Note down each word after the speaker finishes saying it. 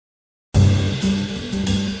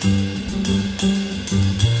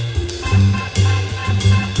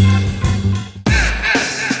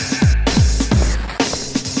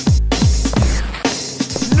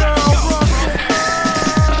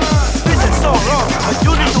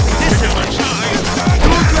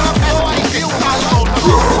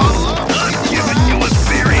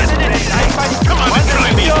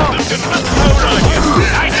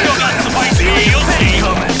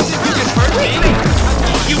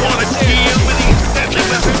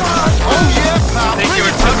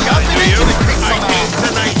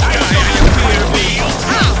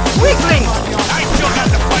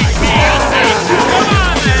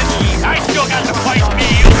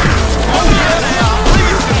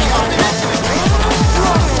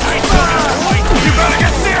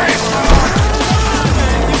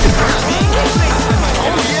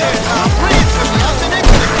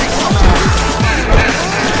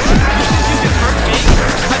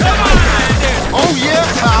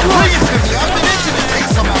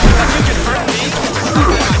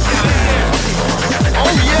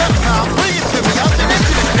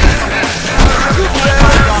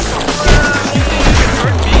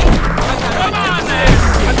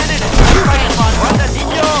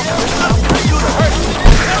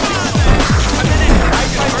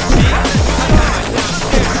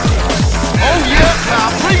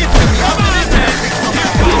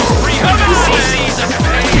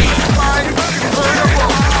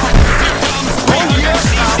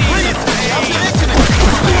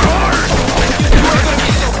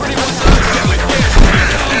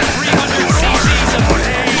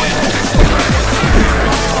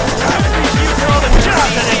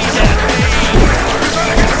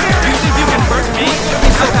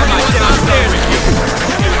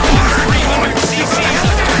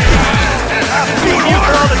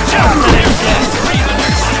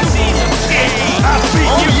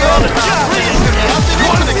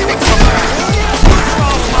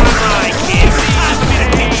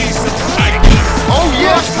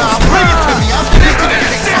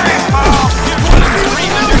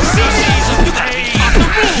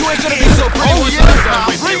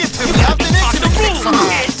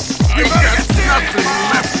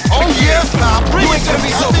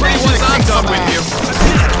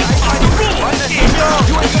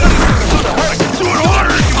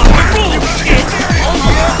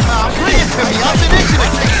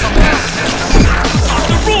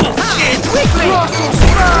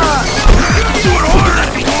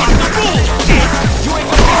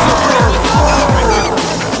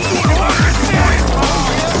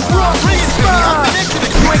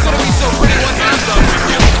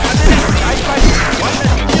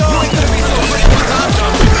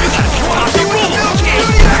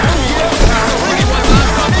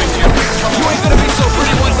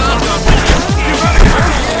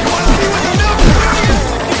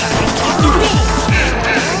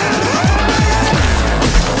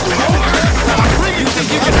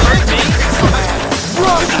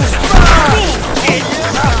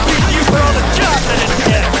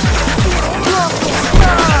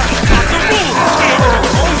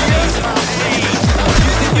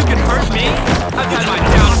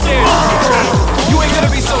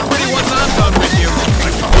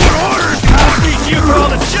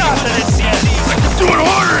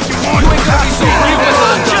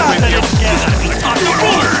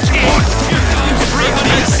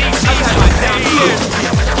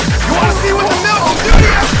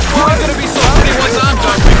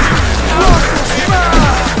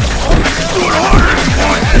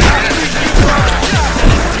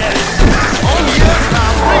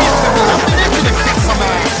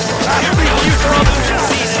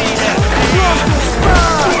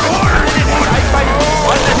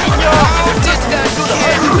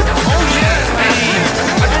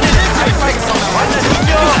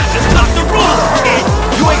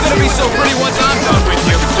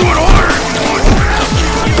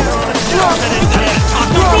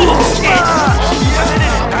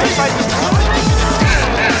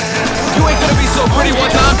so pretty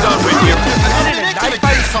once I'm done with you.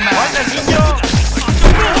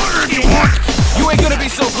 You ain't gonna be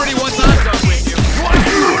so pretty once I'm done with you.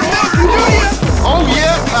 Oh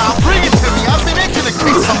yeah, pal, bring it to me. I've been itching to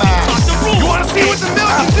kick some ass. You wanna see what the milk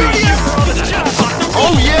can do to you?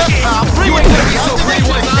 Oh yeah, pal, bring it to me. I've been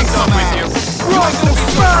itching to kick some ass. Russell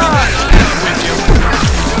Smash!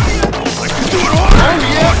 Oh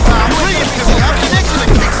yeah, pal, bring it to me. I've been itching to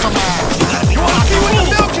kick some ass. You wanna see what the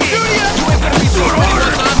milk can do to you? You ain't gonna be so pretty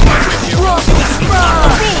once I'm done with you. Russell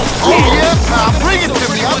Smash! Oh yeah, pal, bring it to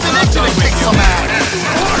me. I've been itching to kick some ass.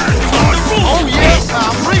 Oh yeah,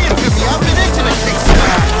 pal, bring it to me. I've been itching to kick some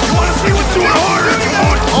ass. You wanna see what's doing harder?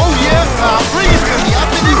 Oh yeah, pal, bring it to me. I've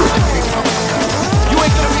been itching to kick some ass. You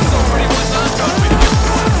ain't gonna be so pretty once I'm done with you.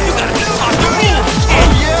 You gotta get off the rule! Oh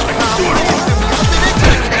yeah, pal, bring it to me. I've been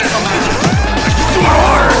itching to kick some ass. Do it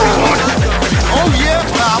harder if you want. Oh yeah,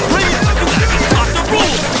 pal, bring it to me. You gotta get off the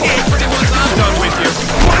rule! Pretty once I'm done with you.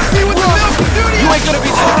 You wanna see what the milk can do to you? You ain't gonna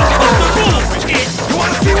be so pretty Off once the I'm done rule! with you. You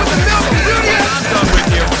wanna see what the milk can do to you? I'm done with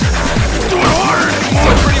you. Do it harder if you So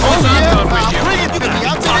want. pretty Oh once I'm yeah, done with pal, you. bring it to me.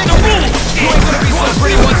 I've been Off the itching to rule! You ain't gonna be so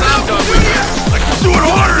pretty once I'm done with you. Do it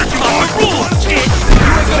harder if you want.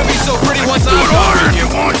 You ain't gonna be so pretty once I'm done with you.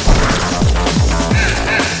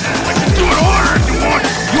 Do it harder if you want.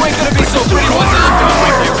 You ain't gonna be so pretty once I'm done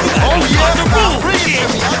with you. Oh yeah, pal, bring it to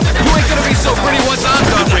me. I've been You ain't gonna be so pretty once I'm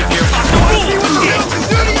done with you.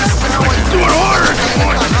 Do it harder if you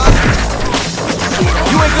want.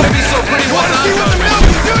 You ain't gonna be so pretty once I'm done with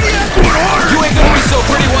you. Do it harder. You ain't gonna be so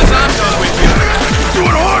pretty once I'm done with you. Do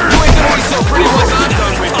it harder. You ain't gonna be so pretty once I'm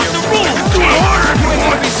done with you. Do it harder. You ain't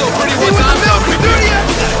gonna be so pretty once I'm done with you.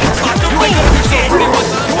 You ain't gonna be so pretty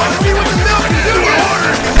once I'm done with you. Do it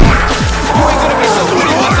harder. You ain't gonna be so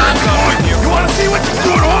pretty once I'm done with you. You wanna see what you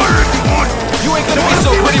do it harder if you want. You ain't gonna be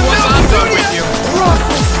so pretty once I'm done with you.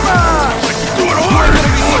 Russell Smash. Do it You ain't harder.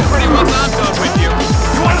 gonna be so pretty once I'm done with you.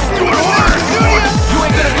 You wanna do it harder if you want. You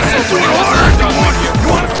ain't gonna be so Do pretty it once harder I'm if you done want. with you. You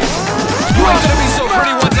wanna You ain't gonna be so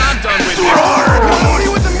pretty once I'm done with do you. it harder. You wanna see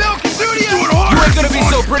what the milk can do to you. Do it harder. You ain't gonna be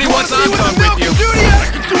so pretty once I'm done with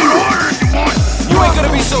you. Do it harder if you want. You ain't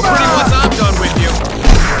gonna be so pretty once I'm done with you.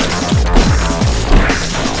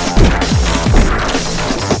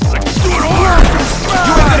 Do it harder.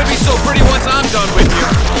 You ain't gonna be so pretty once I'm done with you.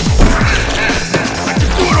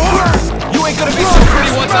 Do it harder. You ain't gonna be so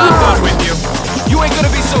pretty once I'm done with you. You ain't gonna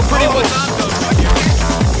be so pretty once I'm done with you.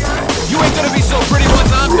 You ain't gonna be so pretty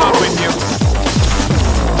once I'm done with you.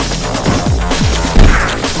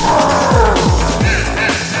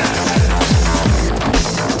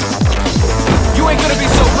 You ain't gonna be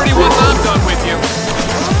so pretty once I'm done with you.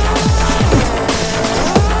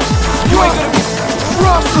 You ain't gonna be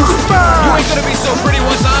Russell Smash. You ain't gonna be so pretty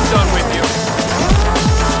once I'm done with you.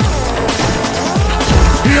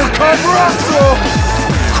 Here come Russell.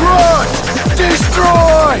 Crush.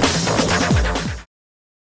 Destroy.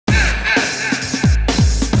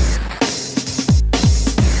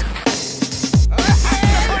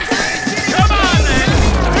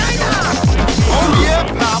 Oh yeah,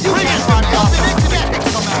 pal, bring it to me. I've been itching to kick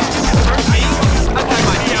some ass.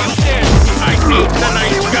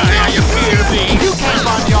 You can't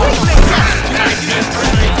find your own.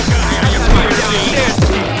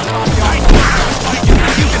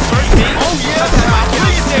 Oh yeah, pal,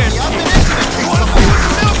 bring it to me. I've been itching to kick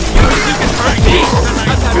some ass.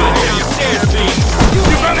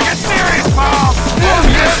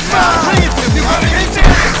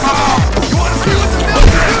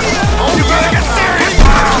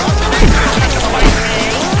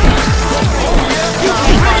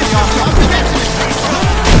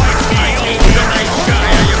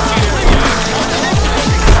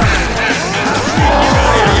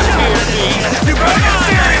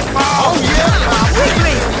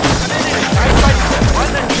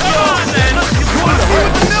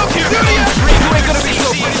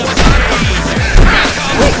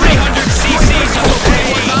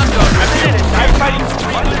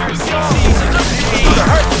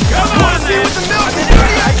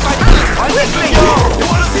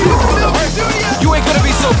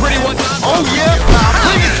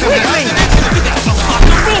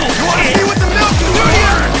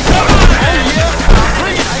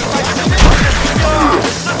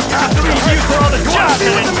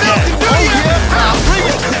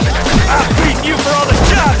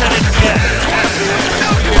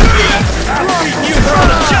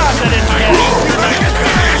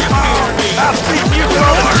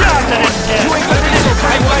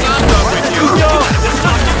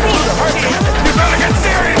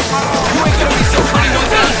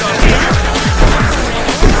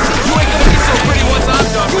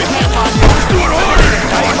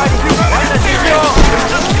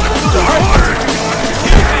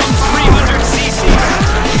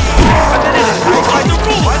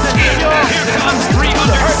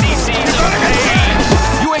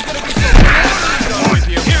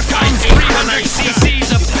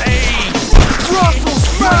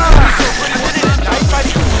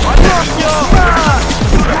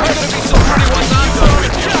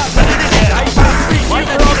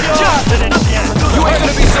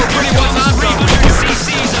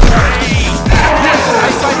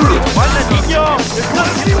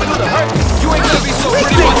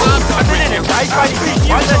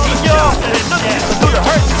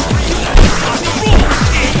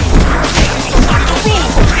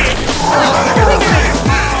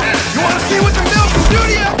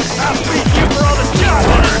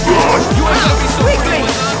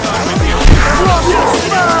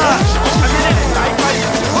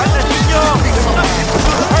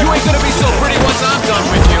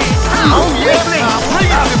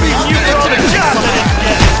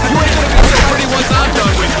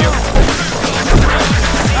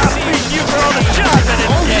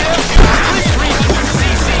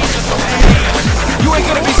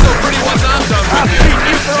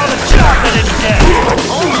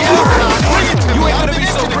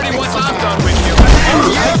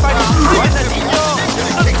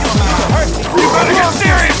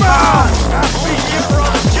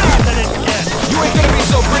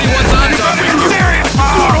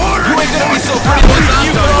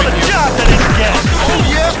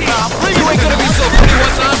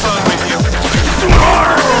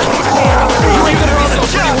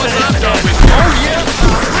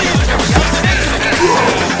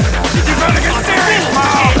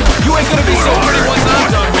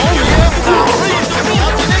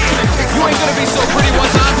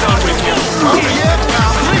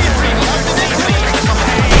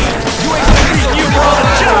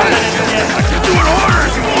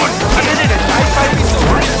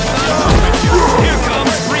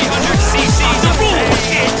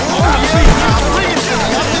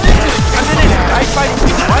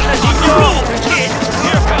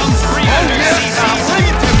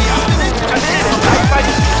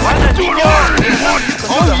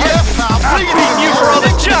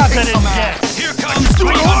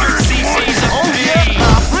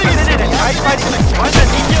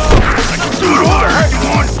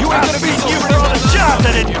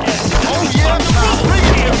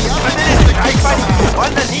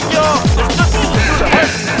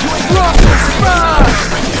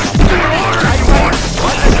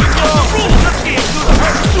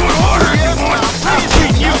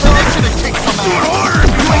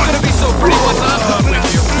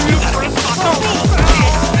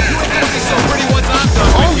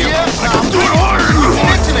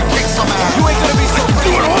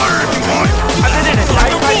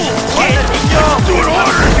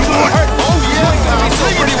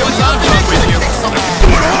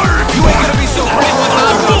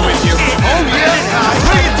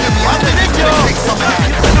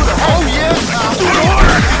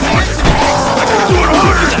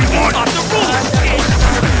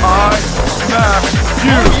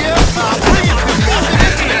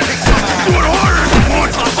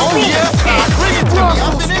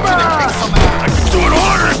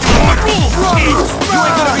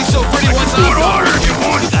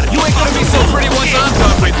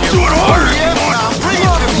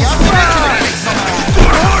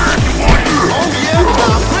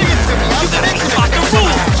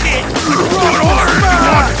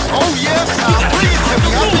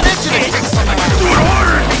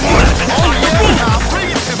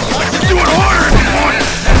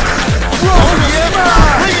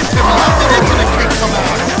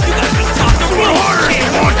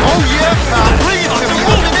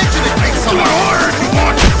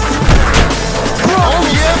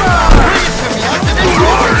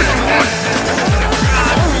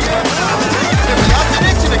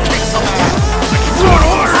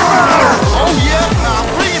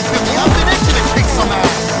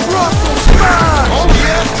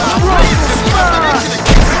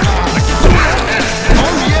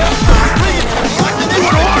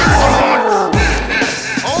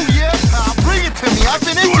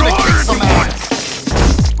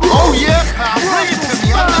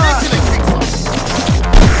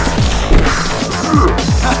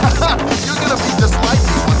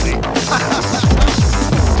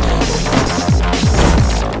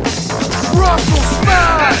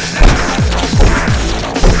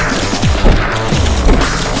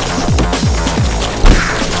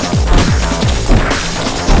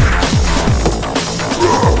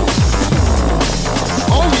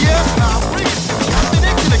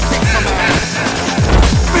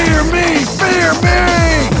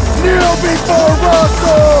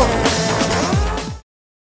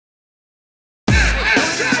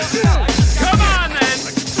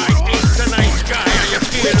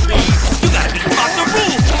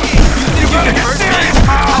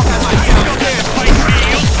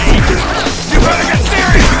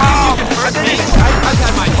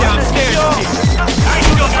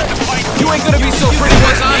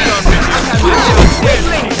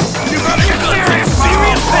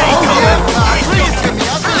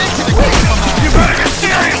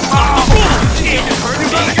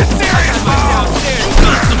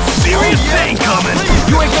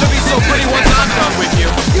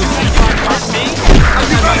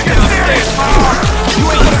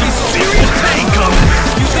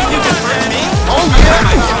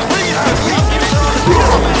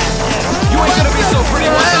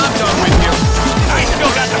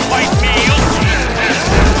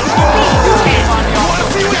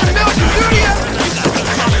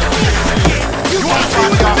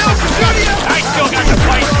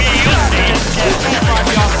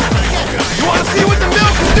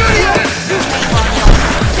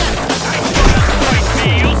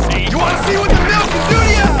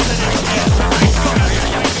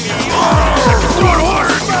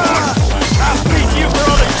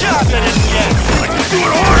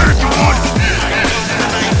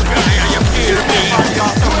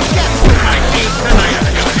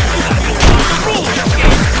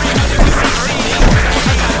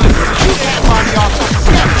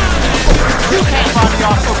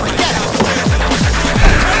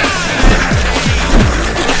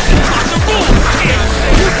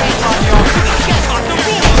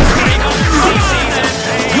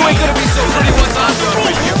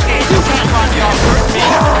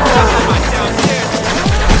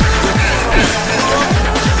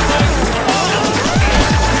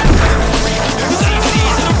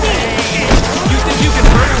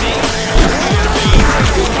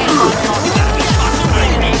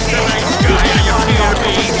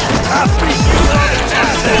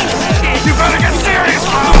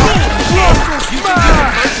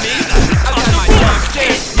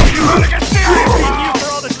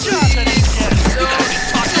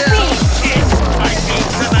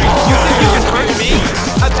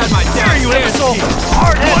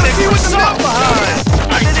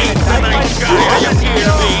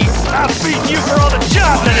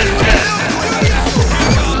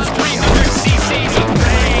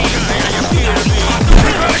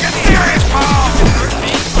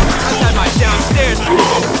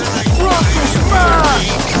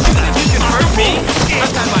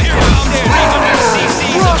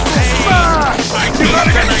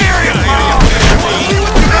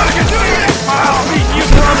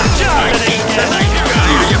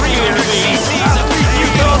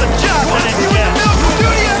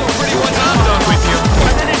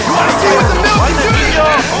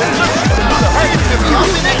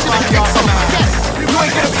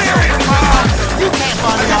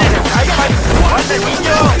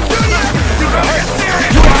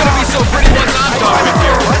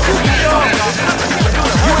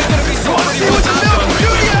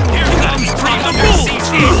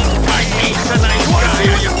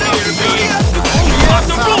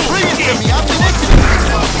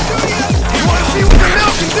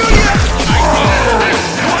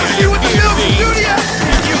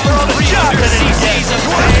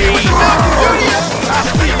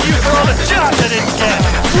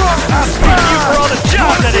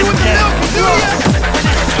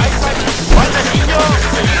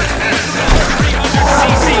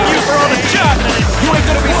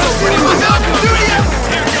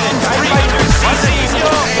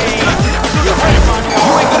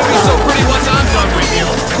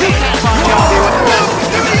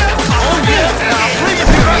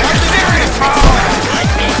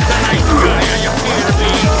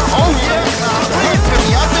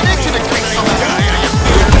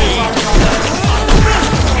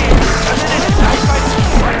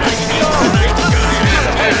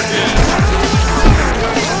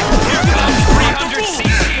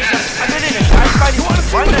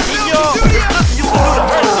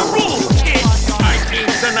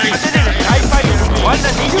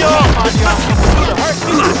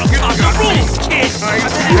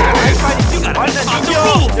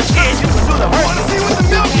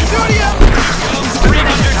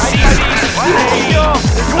 300 cc's.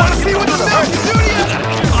 You wanna see what the milk can do to you?